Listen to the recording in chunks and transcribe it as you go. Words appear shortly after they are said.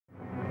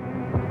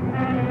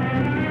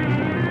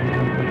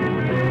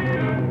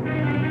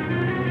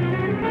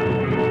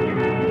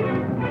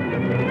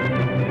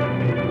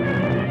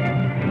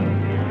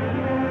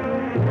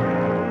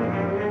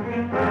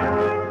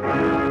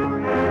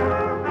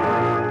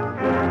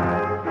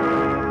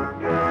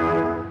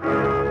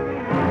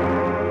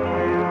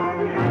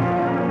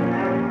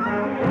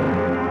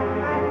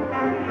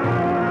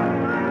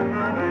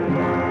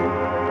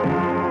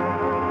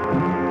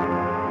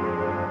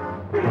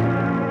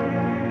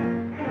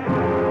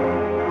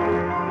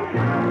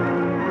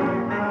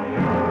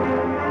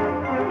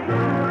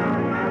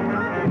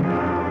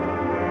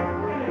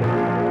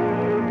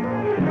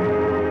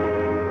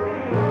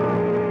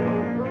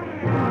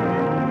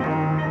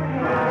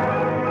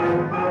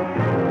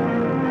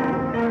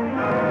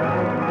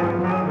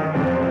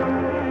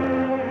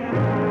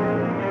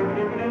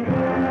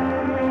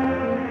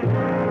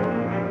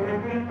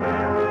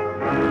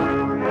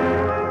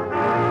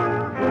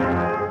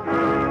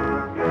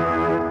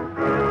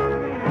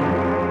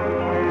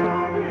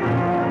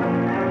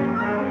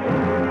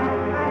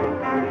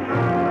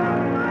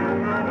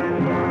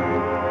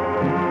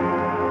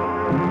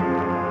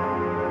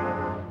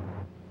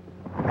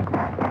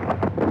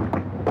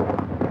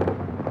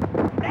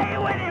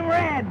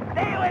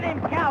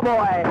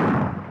Cowboy.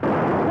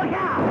 Look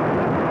out!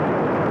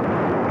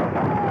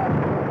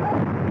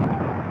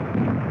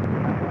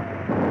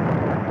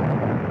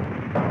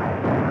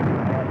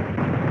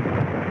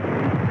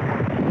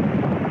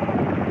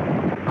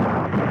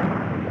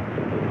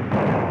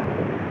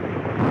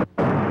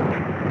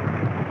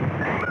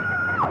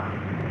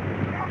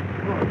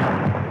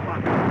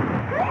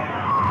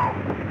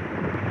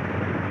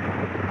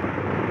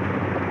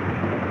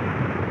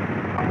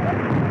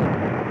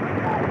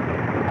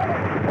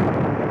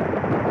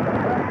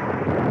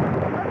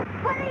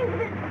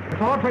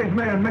 Autry's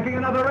men making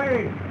another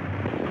raid.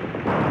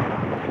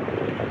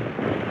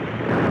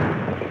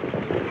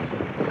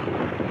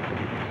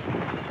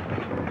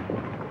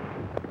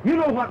 You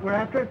know what we're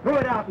after. Throw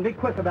it out and be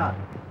quick about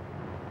it.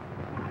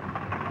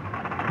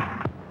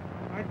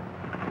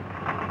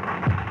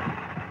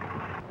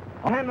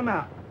 I'll hand them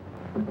out.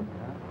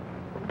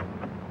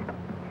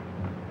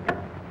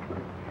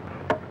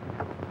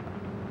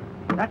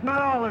 That's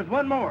not all. There's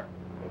one more.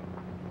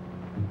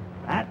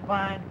 That's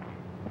fine.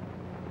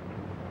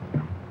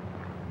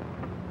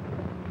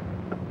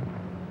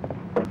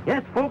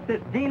 Yes, folks,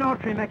 it's Dean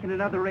Autry making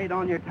another raid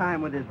on your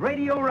time with his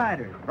Radio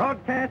Riders,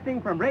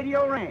 broadcasting from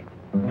Radio Ranch.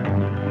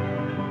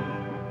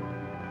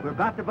 We're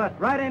about to bust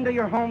right into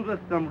your homes with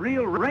some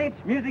real ranch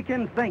music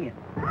and singing.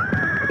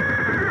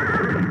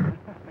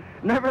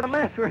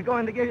 Nevertheless, we're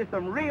going to give you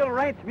some real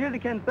ranch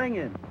music and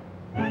singing.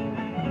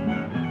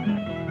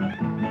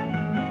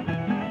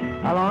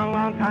 A long,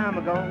 long time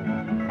ago,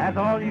 as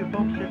all you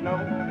folks should know,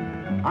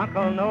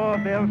 Uncle Noah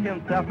built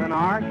himself an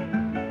ark.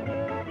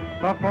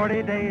 For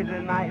 40 days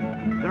and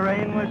nights, the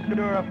rain was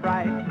sure a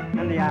fright,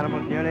 and the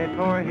animals nearly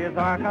tore his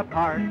ark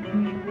apart.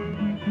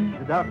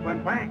 The duck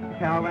went quack, the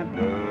cow went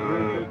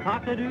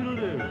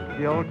cock-a-doodle-doo.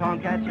 The old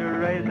tomcat sure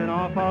raised an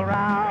awful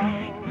row.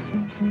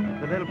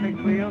 The little pig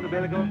squealed, the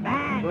billy goat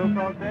bang,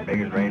 bullfrog said,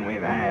 biggest rain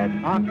we've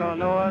had. Uncle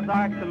Noah's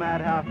ark's a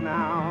madhouse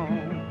now.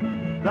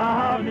 The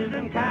horses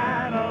and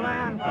cattle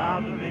and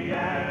fowls of the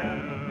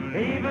air,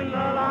 even the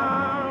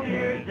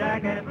long-eared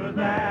jackass was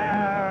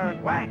there.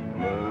 Quack,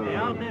 the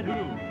owl said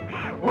who?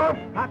 Whoop,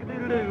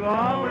 cock-a-doodle-doo,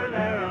 all were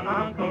there on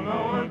Uncle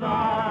Noah's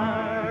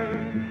ark.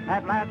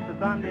 At last the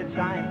sun did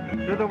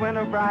shine through the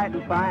window bright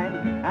and fine,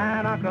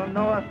 and Uncle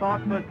Noah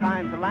thought 'twas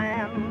time to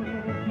land.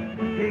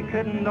 He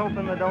couldn't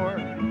open the door,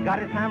 got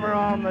his hammer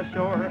on the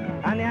shore,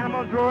 and the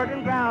animals roared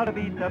and growled to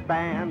beat the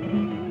band.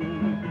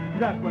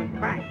 Duck went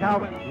crack, cow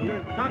went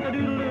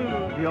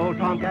cock-a-doodle-doo. The old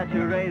tomcat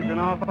sure raised an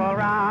awful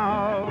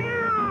row.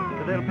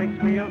 The little pig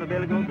squealed, the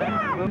billy goat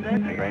bang, boom,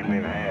 that's the rain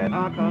we've had.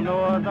 Uncle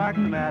Noah's ark's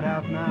a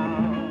madhouse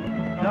now.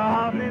 The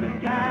horses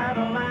and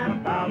cattle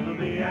and fowls of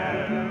the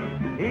air,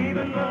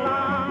 even the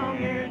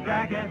long-eared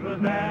jackass was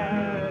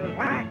there.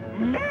 Quack!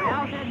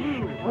 Meow!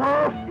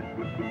 Woof!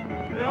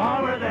 They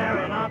all were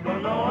there in Uncle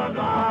Noah's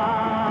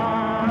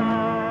ark.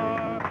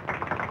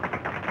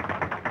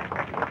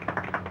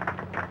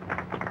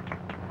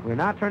 We're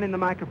now turning the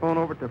microphone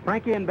over to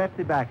Frankie and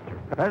Betsy Baxter,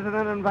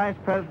 President and Vice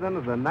President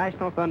of the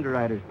National Thunder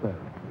Riders Club.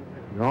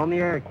 You're on the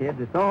air, kids.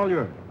 It's all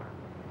yours.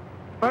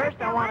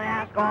 First, I want to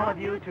ask all of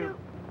you to...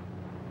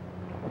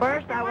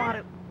 First, I want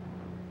to...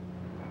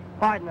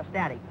 Pardon the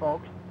static,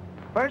 folks.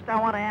 First, I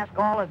want to ask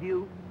all of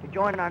you to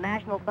join our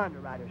National Thunder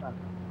Riders Club,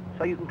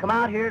 so you can come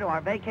out here to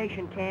our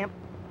vacation camp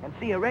and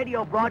see a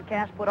radio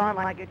broadcast put on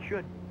like it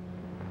should.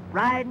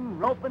 Riding,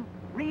 roping,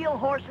 real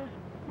horses,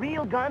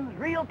 real guns,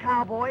 real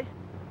cowboys.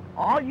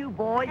 All you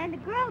boys... And the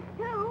girls,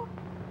 too.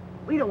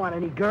 We don't want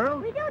any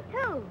girls. We do,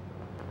 too.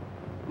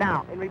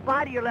 Now, in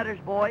reply to your letters,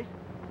 boys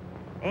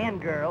and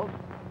girls,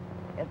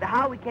 as to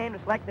how we came to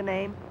select the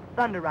name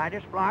Thunder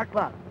Riders for our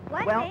club.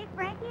 One day,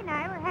 Frankie and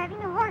I were having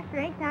a horse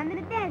race out in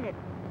the desert.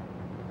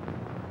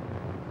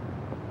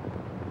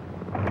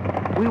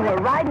 We were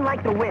riding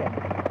like the wind,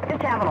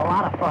 just having a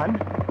lot of fun.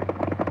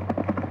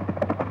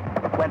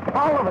 When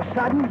all of a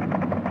sudden,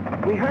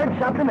 we heard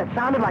something that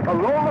sounded like a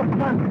roll of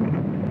thunder.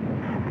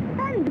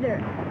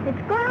 Thunder!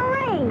 It's gonna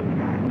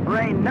rain.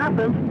 Rain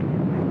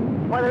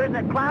nothing. Well, there isn't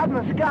a cloud in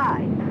the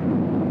sky.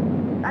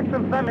 That's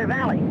from Thunder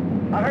Valley.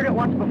 I heard it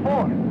once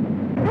before.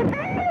 The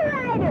Thunder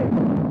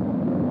Riders!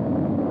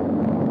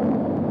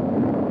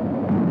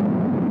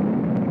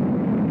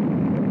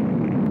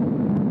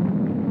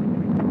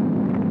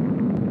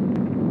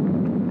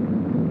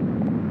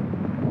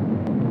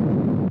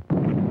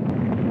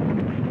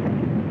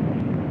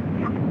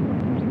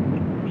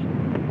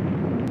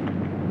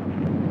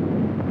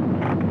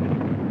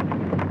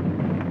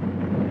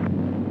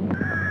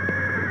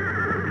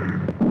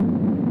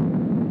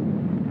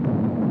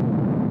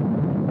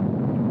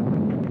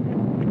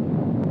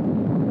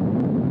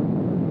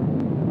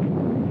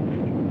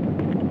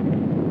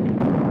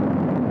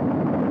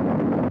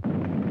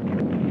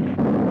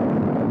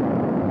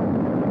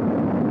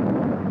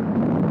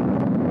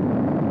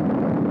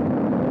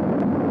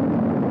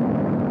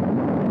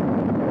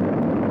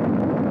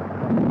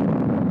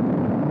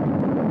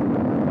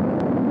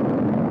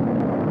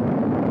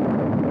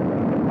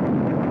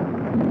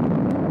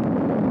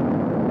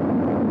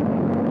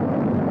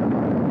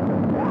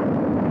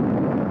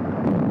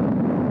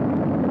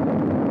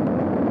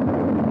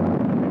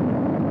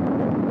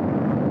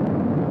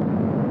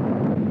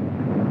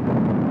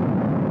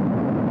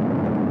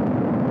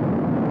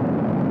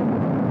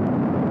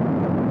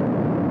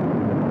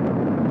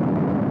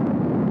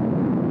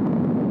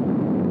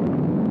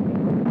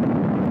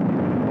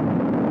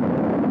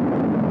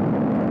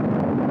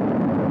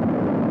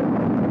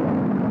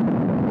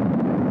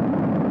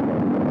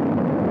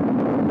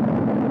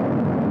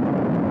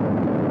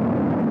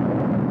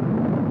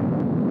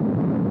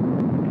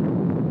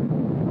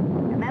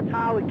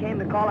 we came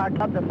to call our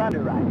club the Thunder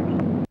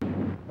Riders.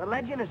 The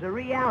legend is a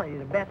reality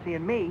to Betsy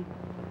and me.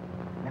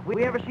 And if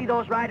we ever see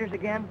those riders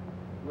again,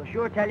 we'll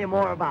sure tell you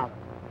more about them.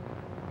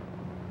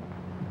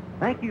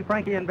 Thank you,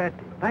 Frankie and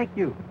Betsy. Thank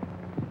you.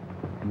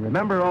 And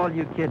remember, all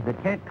you kids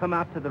that can't come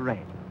out to the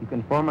range, you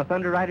can form a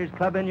Thunder Riders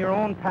Club in your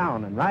own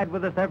town and ride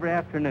with us every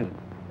afternoon.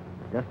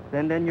 Just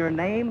send in your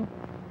name,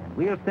 and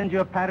we'll send you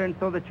a pattern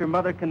so that your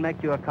mother can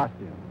make you a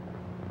costume.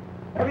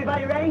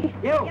 Everybody ready?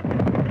 You.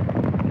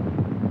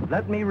 Yep.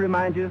 Let me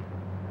remind you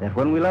that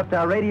when we left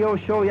our radio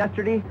show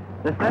yesterday,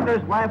 the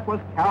settler's wife was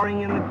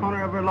cowering in the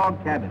corner of her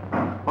log cabin,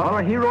 while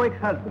our heroic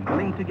husband,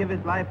 willing to give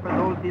his life for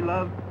those he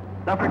loved,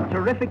 suffered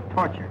terrific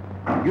torture.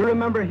 You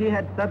remember he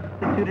had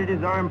substituted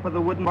his arm for the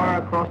wooden bar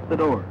across the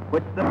door,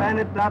 which the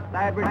bandits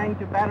outside were trying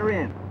to batter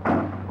in.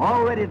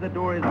 Already the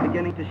door is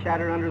beginning to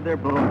shatter under their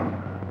blows,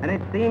 and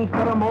it seems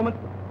but a moment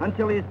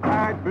until his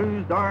tired,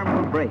 bruised arm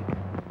will break.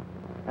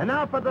 And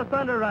now for the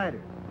Thunder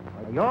Riders.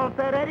 Are you all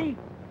set, Eddie?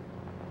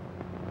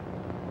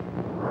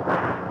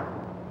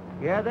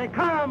 Here they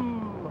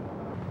come!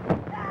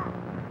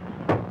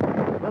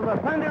 Will the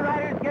Thunder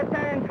Riders get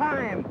there in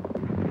time?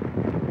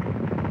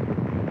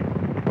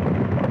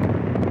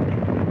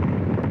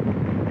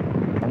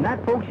 And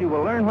that, folks, you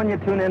will learn when you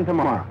tune in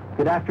tomorrow.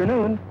 Good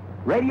afternoon.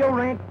 Radio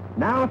Ranch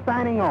now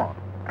signing off.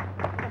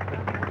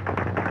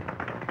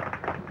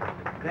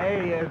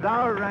 Say, is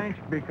our ranch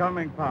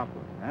becoming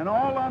popular? And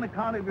all on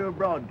account of your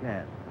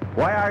broadcast.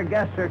 Why, our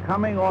guests are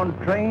coming on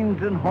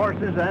trains and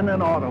horses and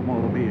an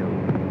automobile.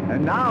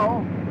 And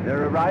now,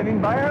 they're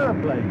arriving by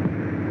airplane.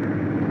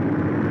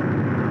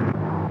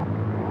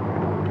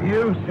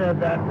 You said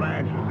that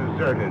ranch was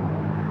deserted.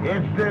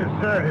 It's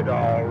deserted,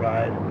 all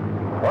right.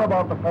 What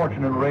about the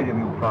fortune and radium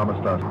you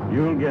promised us?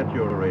 You'll get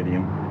your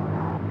radium.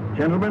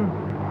 Gentlemen,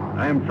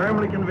 I am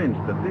firmly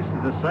convinced that this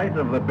is the site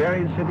of the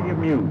buried city of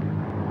Mew.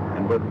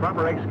 And with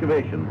proper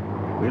excavation,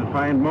 we'll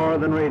find more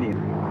than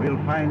radium.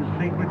 We'll find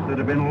secrets that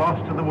have been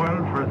lost to the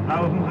world for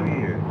thousands of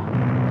years.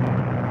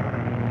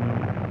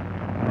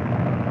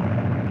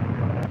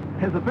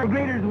 As the big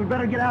leaders, we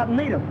better get out and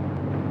meet them.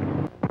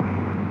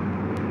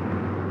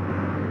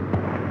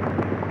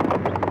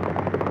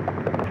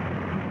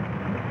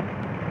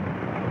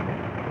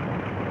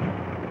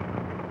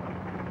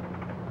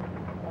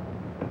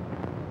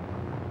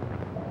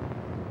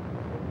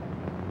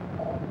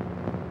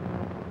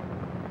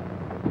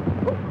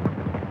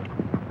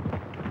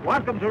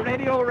 Welcome to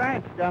Radio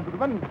Ranch,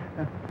 gentlemen.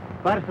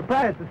 Quite a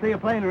surprise to see a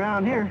plane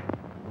around here.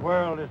 The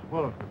world is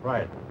full of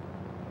surprises.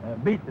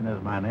 Beeson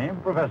is my name,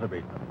 Professor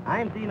Beeson.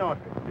 I'm Dean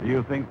Autry. Do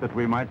you think that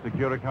we might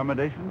secure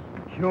accommodations?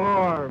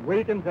 Sure,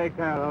 we can take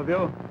care of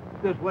you.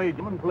 This way,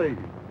 gentlemen, please.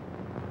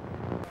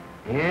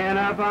 In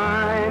a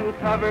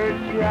vine-covered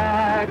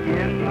shack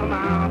in the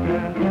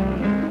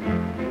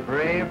mountains,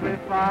 bravely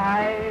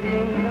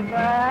fighting the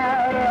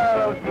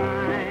battle of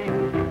time,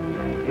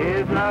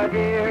 is the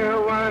dear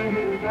one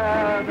who's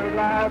had the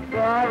last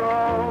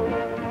sorrow,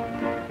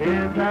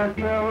 is the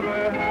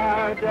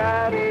silver-haired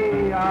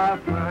daddy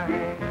of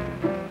mine.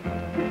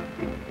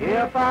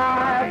 If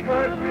I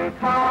could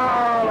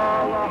recall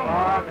all the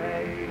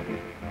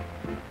heartache,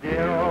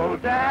 dear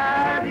old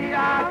daddy,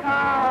 I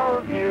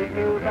called you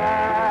to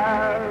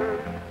bear.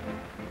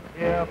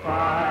 If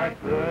I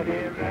could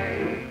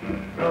erase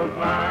those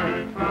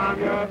lines from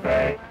your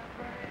face,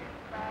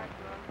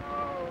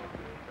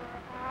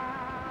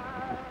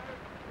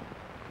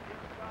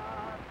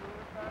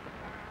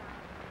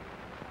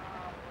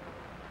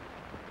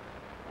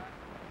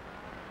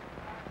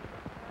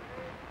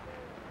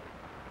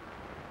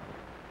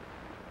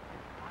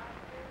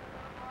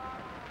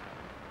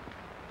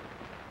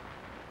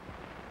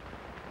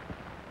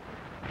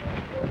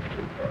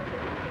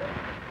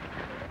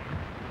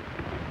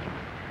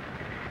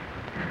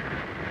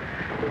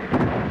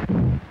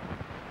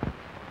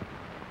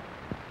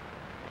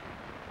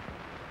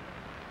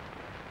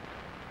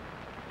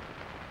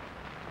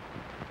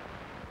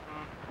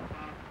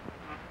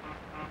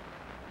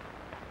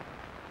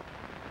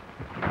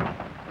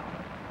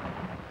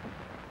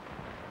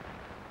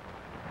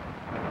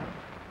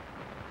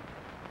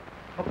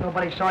 Hope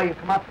nobody saw you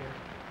come up here.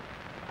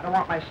 I don't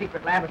want my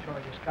secret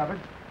laboratory discovered.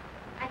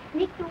 I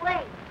sneaked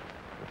away.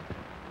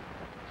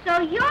 So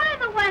you're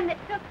the one that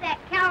took that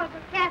Cowboy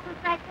Castle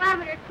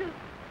cyclometer tube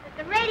that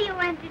the radio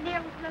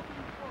engineer was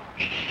looking for.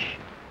 Shh.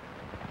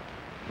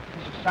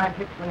 This is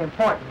scientifically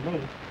important to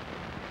me.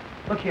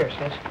 Look here,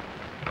 sis.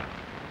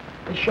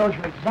 This shows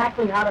you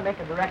exactly how to make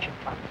a direction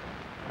finder.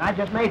 And I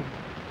just made it.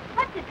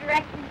 What's a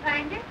direction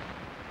finder?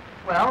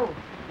 Well,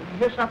 if you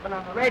hear something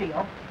on the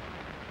radio,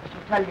 this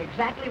will tell you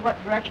exactly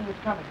what direction it's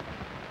coming from.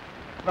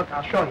 Look,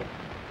 I'll show you.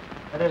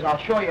 That is, I'll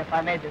show you if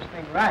I made this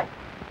thing right.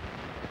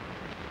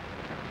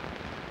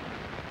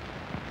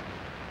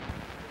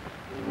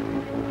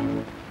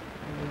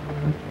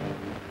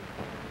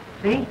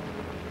 See?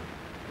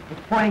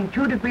 It's pointing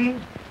 2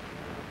 degrees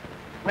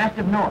west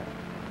of north.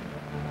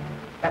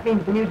 That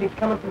means the music's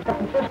coming from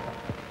San Francisco.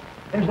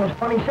 There's those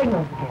funny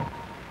signals again.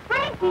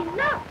 Frankie,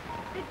 look!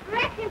 The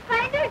direction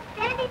finder is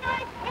standing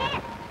on its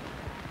head.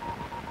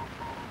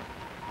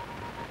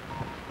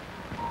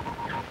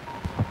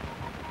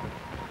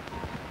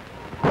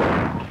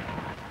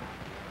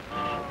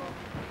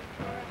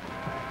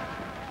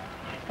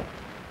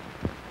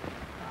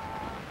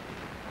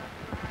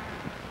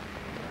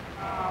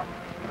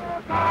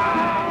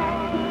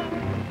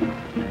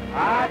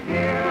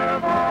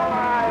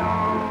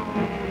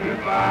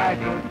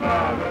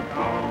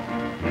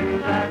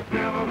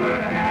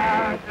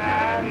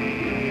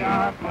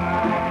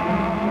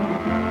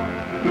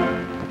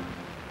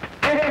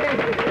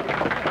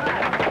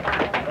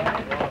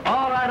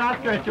 All right,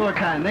 Oscar, it's your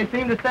time. They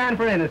seem to stand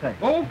for anything.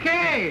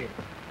 Okay.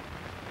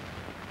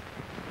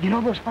 You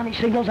know those funny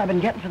signals I've been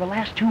getting for the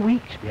last 2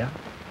 weeks? Yeah?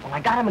 Well, I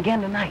got them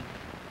again tonight.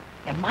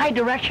 And my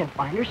direction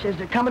finder says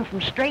they're coming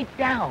from straight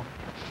down.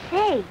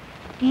 Say,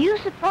 do you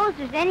suppose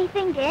there's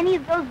anything to any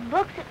of those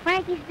books that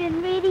Frankie's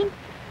been reading?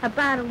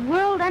 About a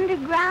world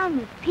underground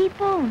with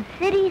people and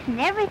cities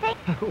and everything?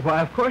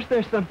 Why, of course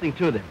there's something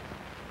to them.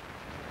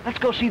 Let's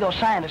go see those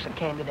scientists that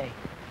came today.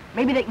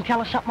 Maybe they can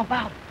tell us something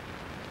about it.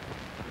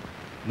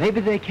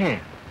 Maybe they can.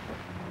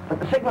 But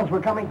the signals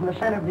were coming from the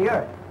center of the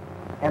Earth.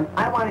 And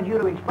I wanted you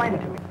to explain it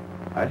to me.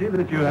 I see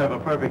that you have a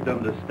perfect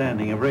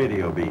understanding of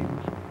radio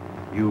beams.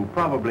 You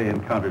probably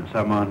encountered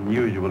some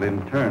unusual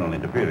internal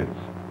interference.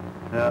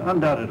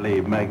 Undoubtedly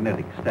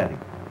magnetic static.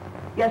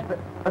 Yes,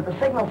 but the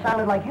signal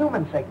sounded like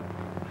human signals.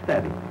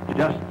 Static,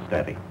 just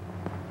static.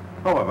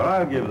 However,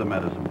 I'll give the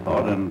matter some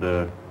thought and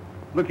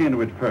look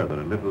into it further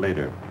a little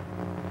later.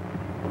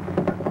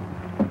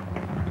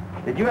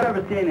 Did you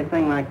ever see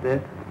anything like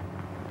this?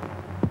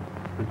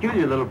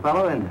 Peculiar little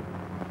fellow, isn't it?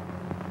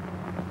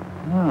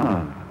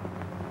 Ah,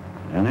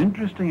 an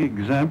interesting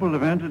example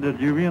of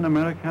antediluvian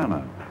Americana.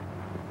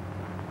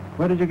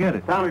 Where did you get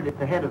it? Found it at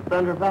the head of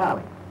Thunder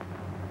Valley.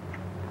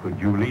 Could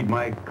you lead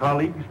my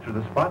colleagues to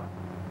the spot?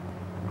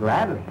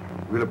 Gladly.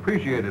 We'll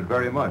appreciate it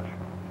very much.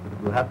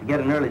 But we'll have to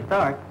get an early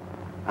start.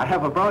 I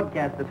have a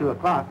broadcast at 2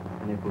 o'clock,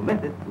 and if we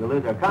miss it, we'll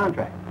lose our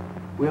contract.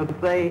 We'll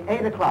say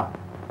 8 o'clock.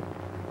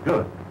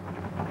 Good.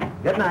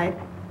 Good night.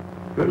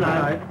 Good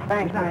night.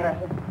 Thanks,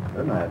 Professor.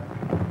 Good night.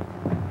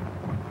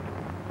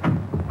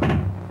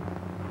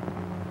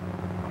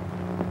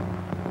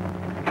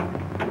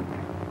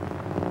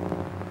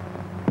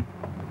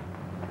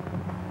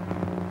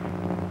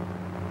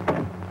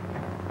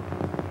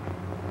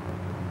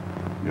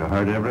 You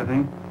heard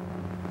everything?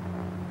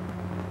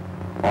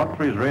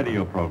 Autry's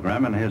radio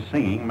program and his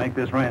singing make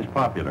this ranch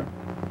popular.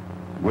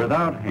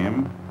 Without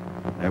him,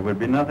 there would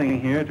be nothing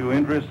here to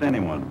interest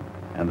anyone,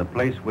 and the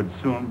place would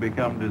soon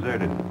become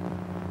deserted.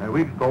 And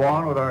we could go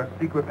on with our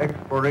secret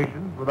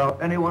explorations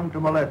without anyone to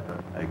molest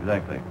us.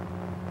 Exactly.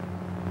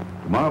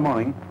 Tomorrow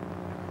morning,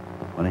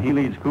 when he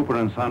leads Cooper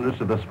and Saunders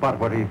to the spot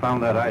where he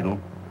found that idol,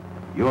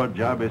 your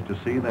job is to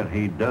see that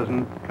he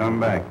doesn't come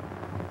back.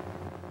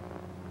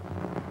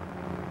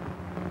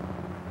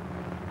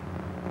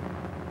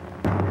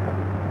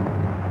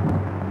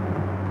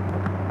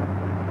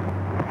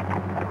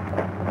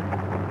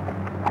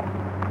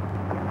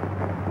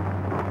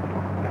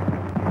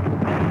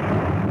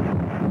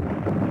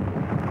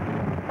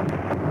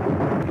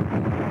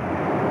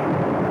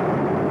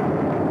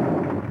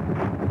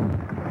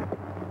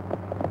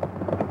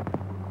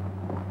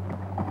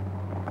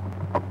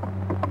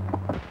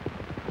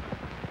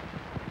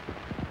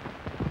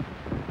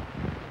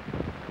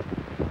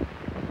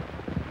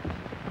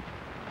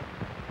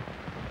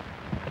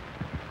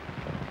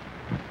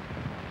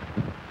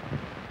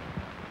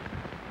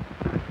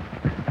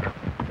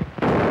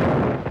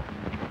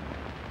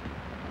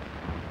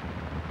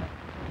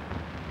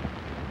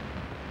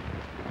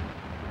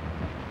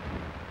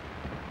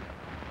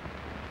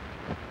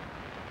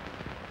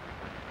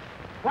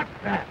 What's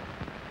that?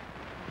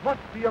 Must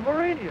be a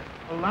Moranian.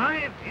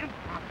 Alive?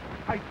 Impossible.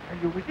 I tell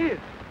you it is.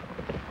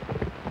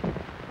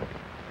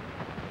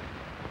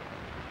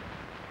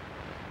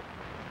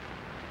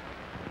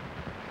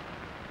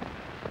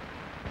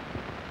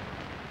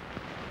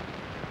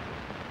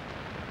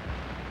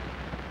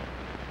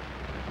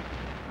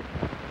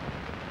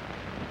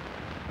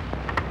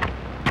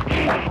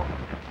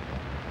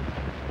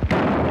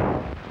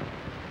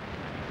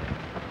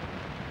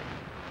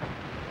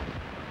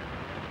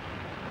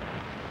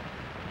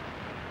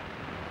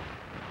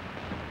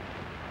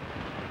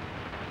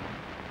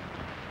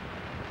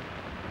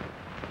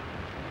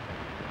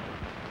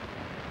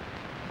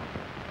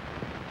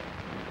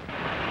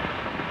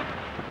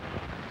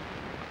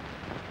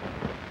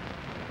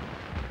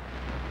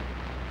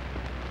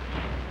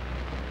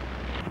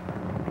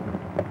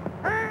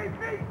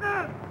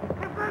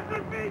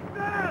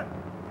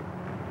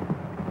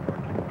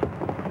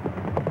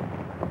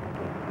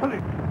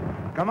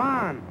 Come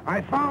on,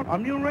 I found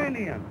a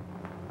Uranian.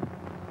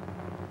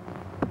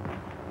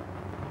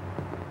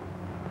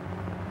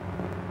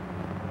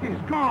 He's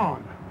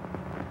gone.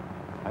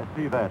 I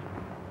see that.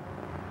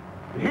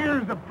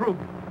 Here's the proof.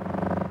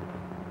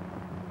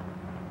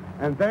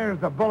 And there's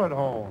the bullet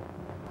hole.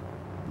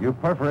 You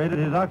perforated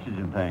his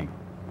oxygen tank.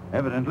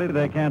 Evidently,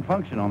 they can't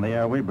function on the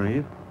air we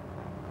breathe.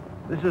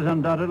 This is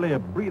undoubtedly a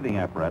breathing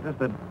apparatus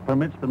that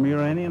permits the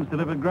Uranians to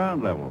live at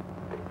ground level.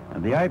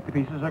 And the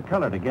eyepieces are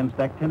colored against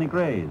actinic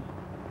rays.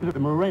 The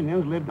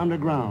Moranians lived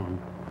underground.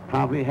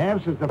 Probably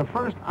have since the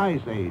first ice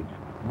age,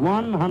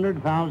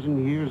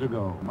 100,000 years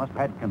ago. Must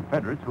have had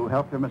Confederates who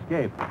helped them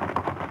escape.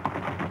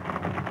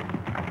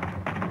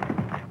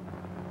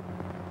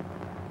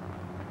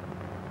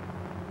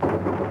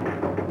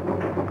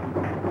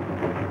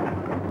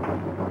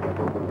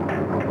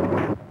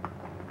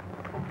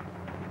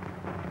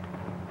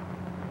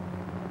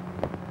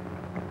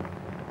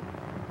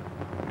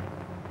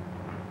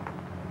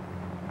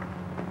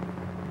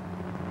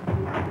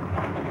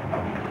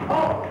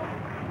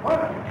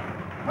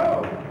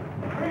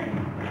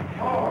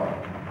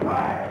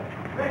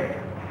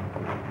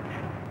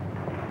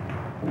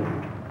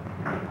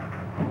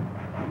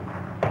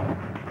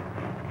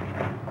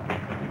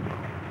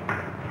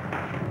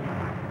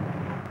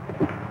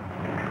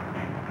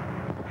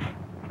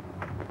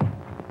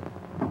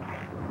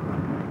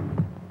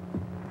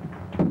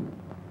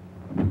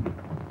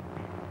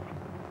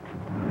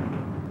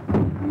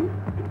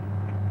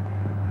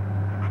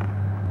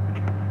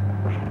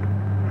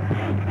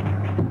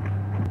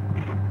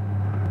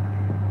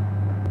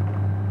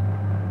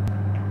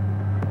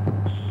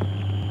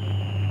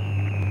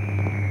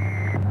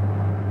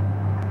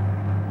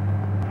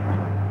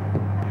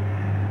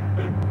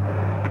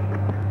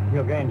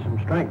 He'll gain some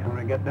strength when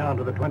we get down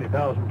to the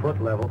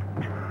 20,000-foot level.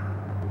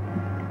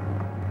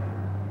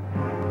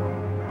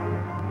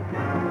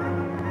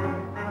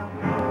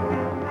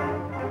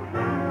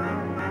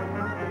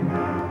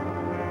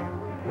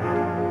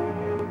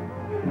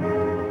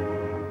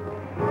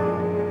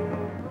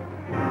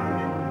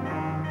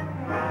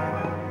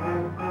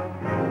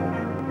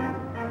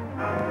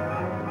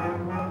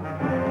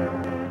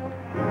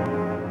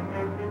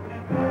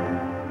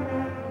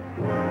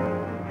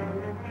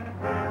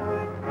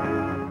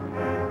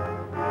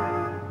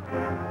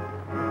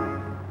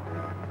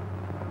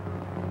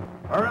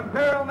 Her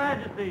Imperial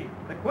Majesty,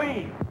 the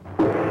Queen.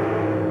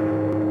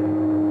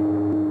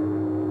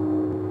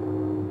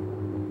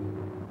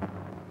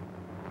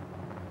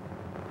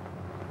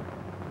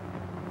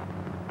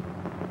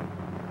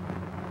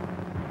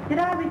 Did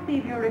I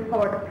receive your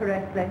report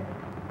correctly?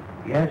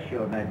 Yes,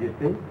 Your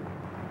Majesty.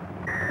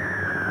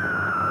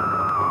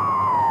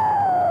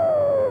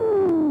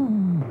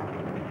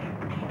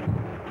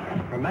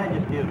 Her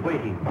Majesty is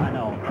waiting. I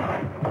know.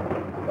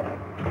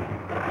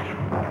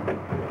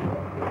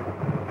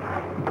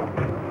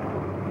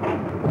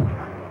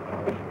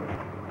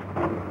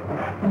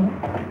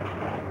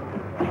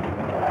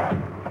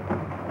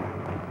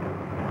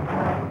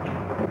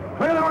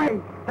 Clear the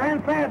way!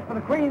 Stand fast for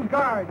the Queen's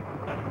Guard!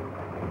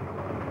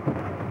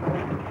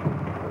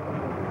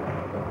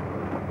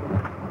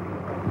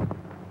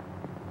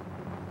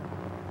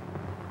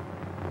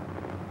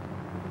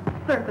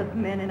 Surface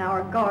men in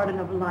our garden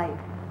of life.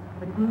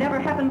 It has never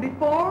happened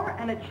before,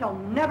 and it shall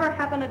never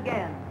happen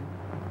again.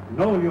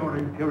 No, Your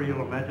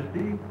Imperial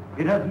Majesty.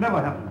 It has never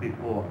happened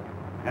before,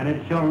 and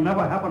it shall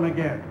never happen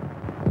again.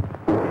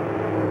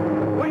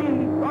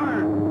 Queen's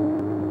Guard!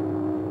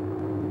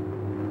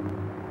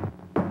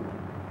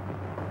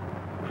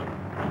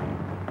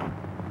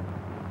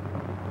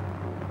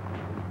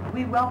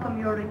 We welcome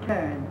your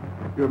return.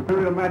 Your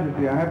Imperial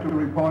Majesty, I have to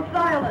report...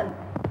 Silence!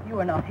 You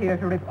are not here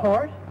to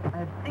report. I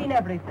have seen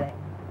everything.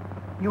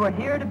 You are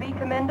here to be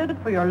commended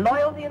for your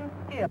loyalty and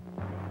skill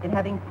in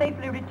having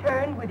safely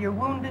returned with your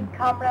wounded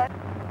comrade.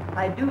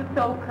 I do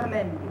so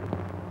commend you.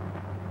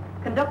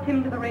 Conduct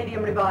him to the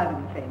radium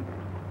reviving chamber.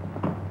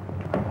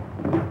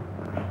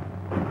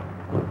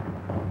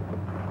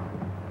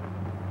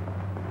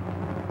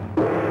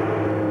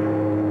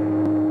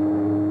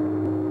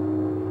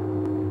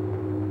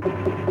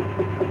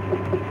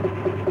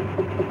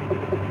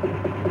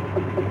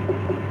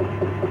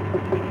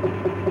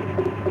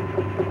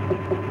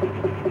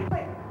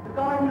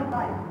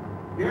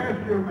 Yes,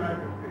 Your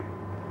Majesty.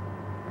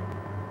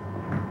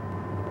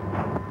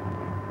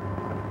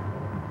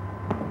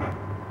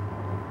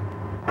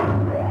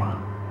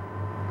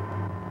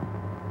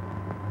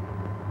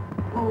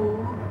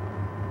 Fools.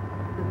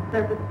 The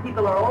surface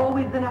people are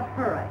always in a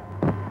hurry.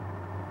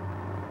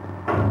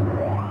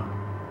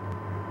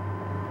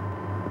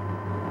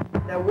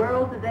 Their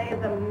world today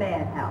is a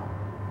madhouse.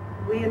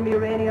 We in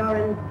Murania are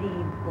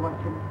indeed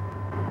fortunate.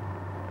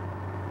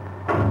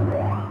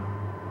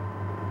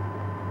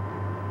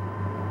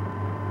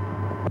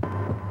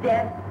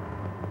 Death,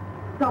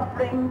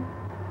 suffering,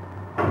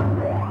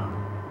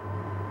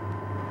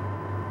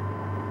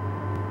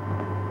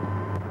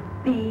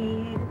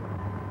 speed,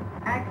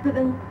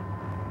 accidents.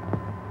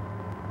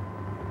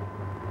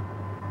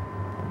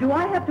 Do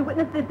I have to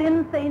witness this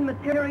insane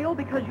material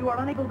because you are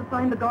unable to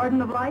find the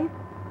Garden of Life?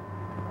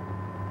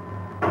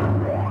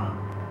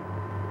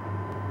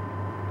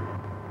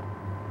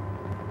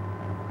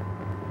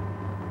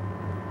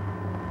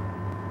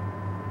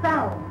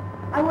 Sounds.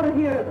 I want to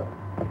hear them.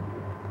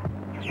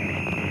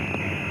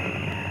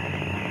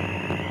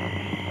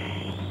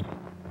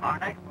 Our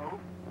next move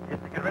is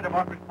to get rid of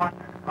Autry's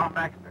partner, Tom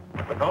Baxter.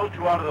 With those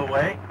two out of the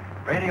way,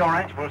 Radio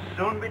Ranch will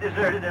soon be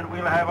deserted and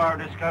we'll have our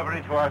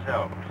discovery to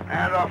ourselves.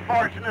 And a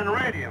fortune in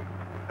radium.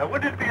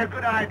 Wouldn't it be a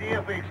good idea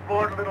if we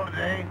explored a little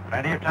today?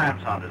 Plenty of time,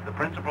 Saunders. The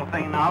principal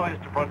thing now is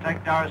to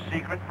protect our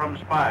secret from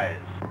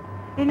spies.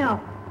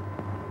 Enough.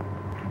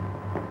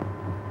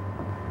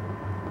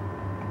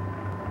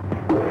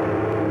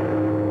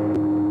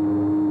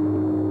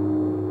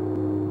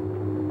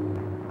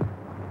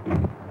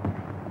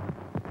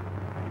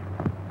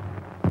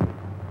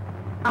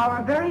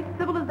 Our very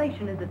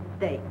civilization is at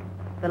stake.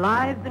 The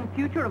lives and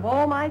future of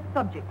all my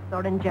subjects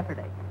are in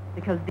jeopardy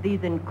because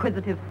these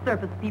inquisitive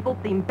surface people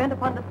seem bent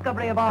upon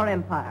discovery of our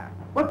empire.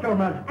 What's Your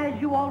Majesty?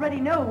 As you already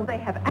know, they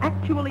have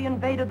actually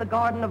invaded the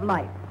Garden of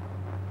Life.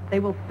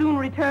 They will soon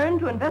return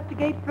to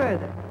investigate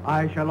further.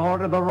 I shall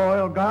order the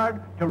Royal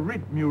Guard to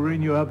rid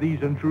Murania of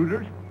these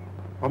intruders.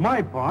 For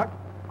my part,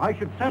 I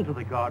should send to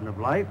the Garden of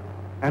Life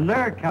and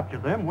there capture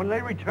them when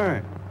they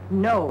return.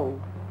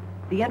 No.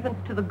 The entrance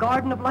to the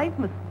Garden of Life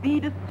must be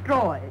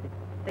destroyed.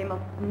 They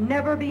must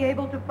never be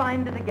able to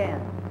find it again.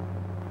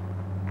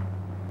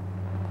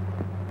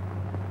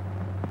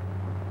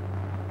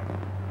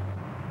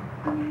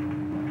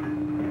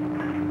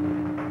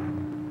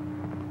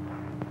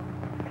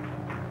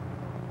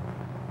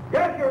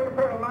 Yes, Your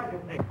Imperial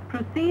Majesty.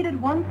 Proceed at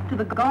once to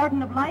the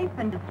Garden of Life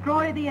and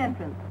destroy the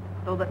entrance,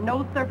 so that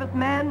no surface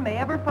man may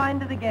ever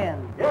find it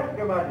again. Yes,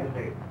 Your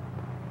Majesty.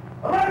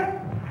 Alert!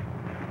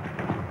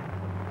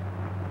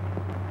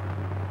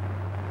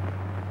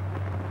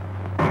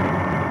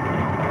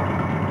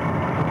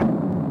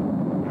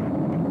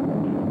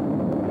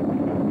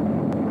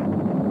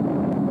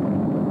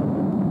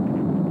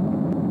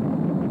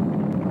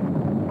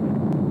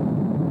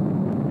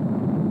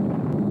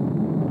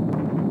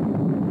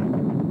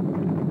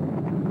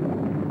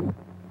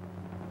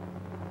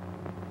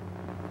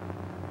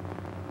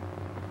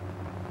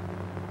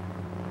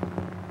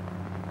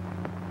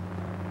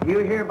 You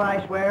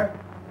hereby swear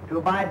to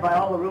abide by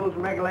all the rules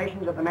and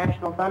regulations of the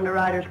National Thunder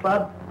Riders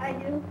Club? I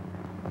do.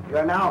 You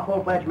are now a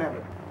full-fledged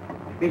member.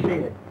 Be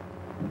seated.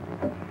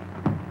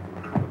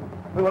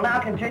 We will now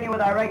continue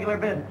with our regular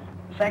business.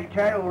 The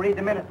secretary will read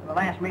the minutes of the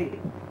last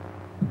meeting.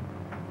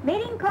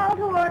 Meeting called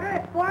to order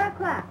at 4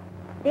 o'clock.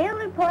 Dale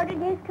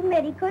reported his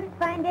committee couldn't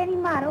find any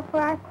motto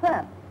for our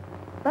club.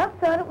 Buck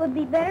thought it would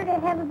be better to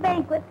have a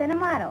banquet than a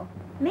motto.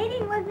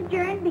 Meeting was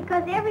adjourned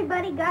because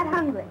everybody got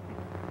hungry.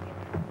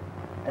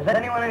 Has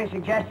anyone any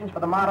suggestions for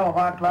the motto of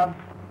our club?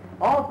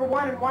 All for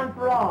one and one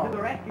for all. To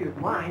the rescue is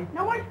mine.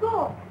 No more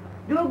school.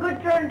 Do a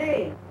good turn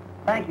deed.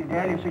 Thank you,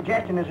 Dale. Your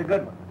suggestion is a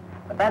good one.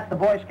 But that's the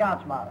Boy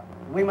Scouts motto.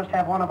 We must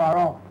have one of our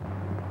own.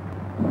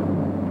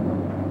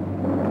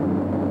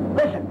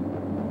 Listen.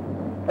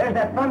 There's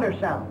that thunder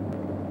sound.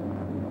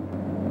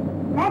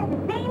 That's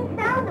the same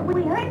sound that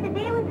we heard the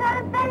day we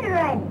saw the thunder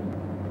riders.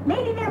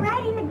 Maybe they're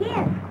riding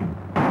again.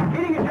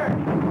 Getting a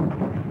turn.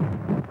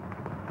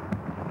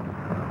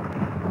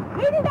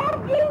 Isn't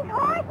that Gene's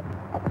horse?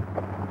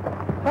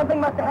 Something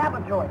must have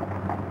happened to it.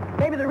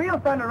 Maybe the real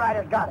Thunder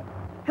Riders got it.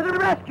 To the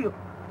rescue!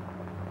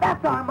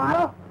 That's our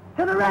motto.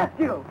 To the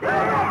rescue! To the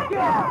rescue!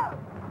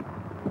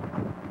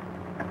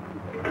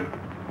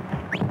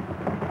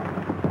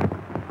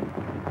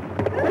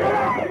 To the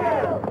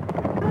rescue!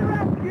 To the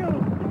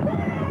rescue!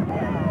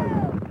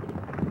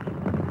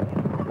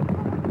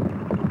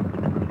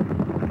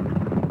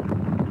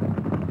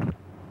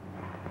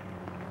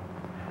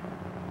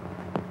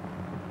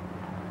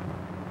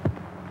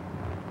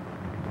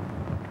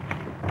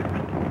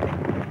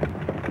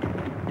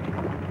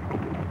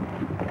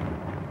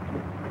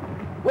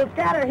 We'll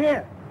scatter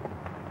here.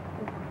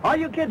 All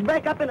you kids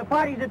break up into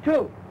parties of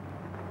two.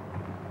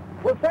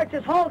 We'll search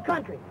this whole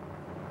country.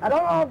 Now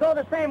don't all go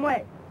the same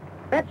way.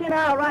 Betsy and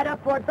I'll ride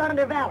up toward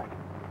Thunder Valley.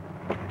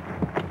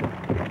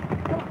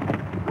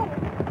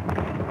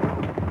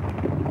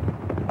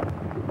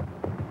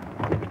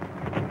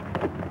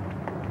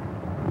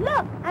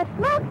 Look, a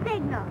smoke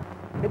signal.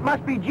 It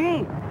must be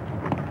Gene.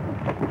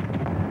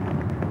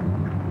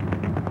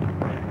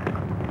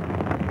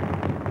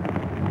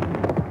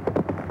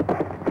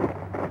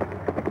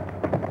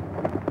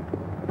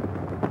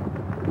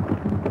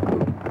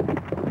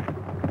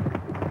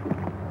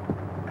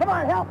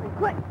 Help me,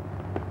 quick!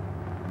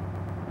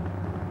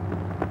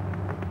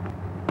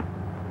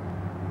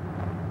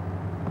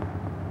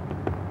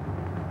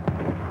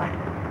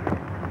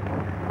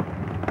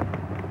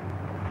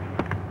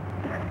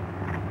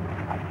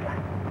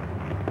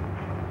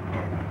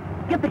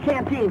 Get the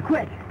canteen,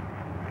 quick!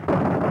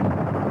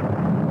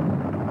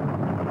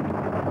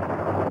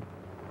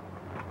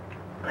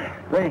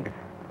 Thanks.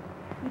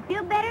 You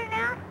feel better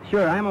now?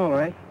 Sure, I'm all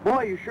right.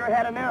 Boy, you sure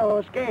had a narrow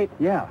escape.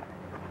 Yeah.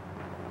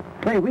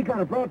 Hey, we got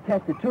a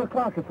broadcast at 2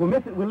 o'clock. If we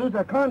miss it, we'll lose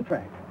our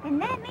contract.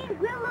 And that means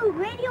we'll lose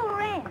radio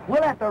ranch.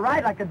 We'll have to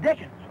ride like the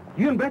Dickens.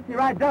 You and Betsy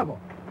ride double.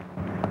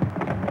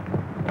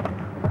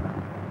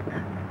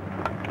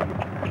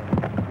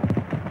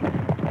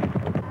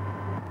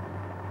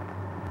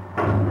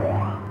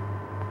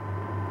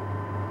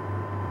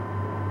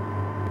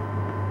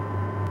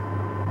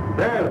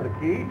 There's the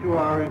key to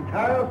our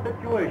entire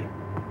situation.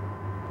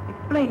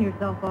 Explain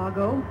yourself,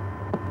 Argo.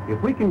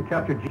 If we can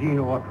capture Gene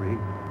Autry,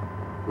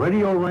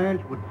 Radio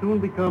Ranch would soon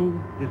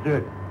become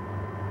deserted,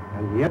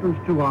 and the entrance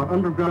to our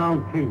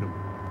underground kingdom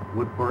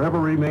would forever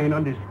remain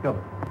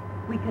undiscovered.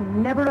 We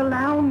can never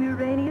allow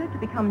Murania to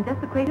become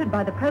desecrated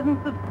by the presence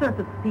of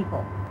surface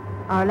people.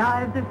 Our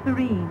lives are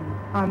serene,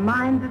 our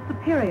minds are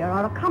superior,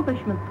 our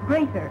accomplishments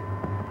greater.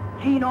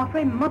 Gene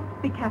Autry must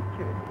be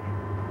captured.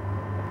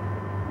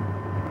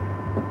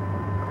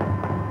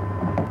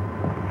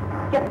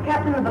 Get the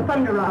captain of the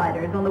Thunder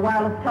Riders on the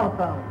wireless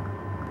telephone.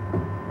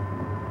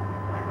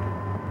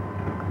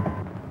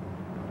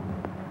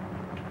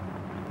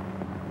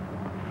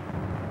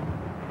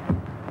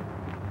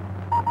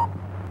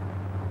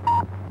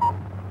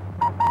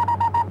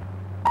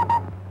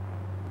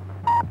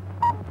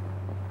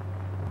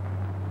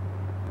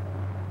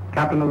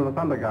 Captain of the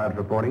Thunder Guards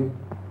reporting.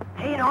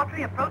 Gene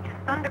Autry approaches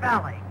Thunder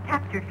Valley.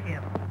 Captured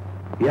him.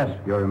 Yes,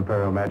 Your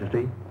Imperial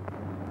Majesty.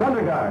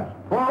 Thunder Guards,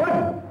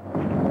 forward!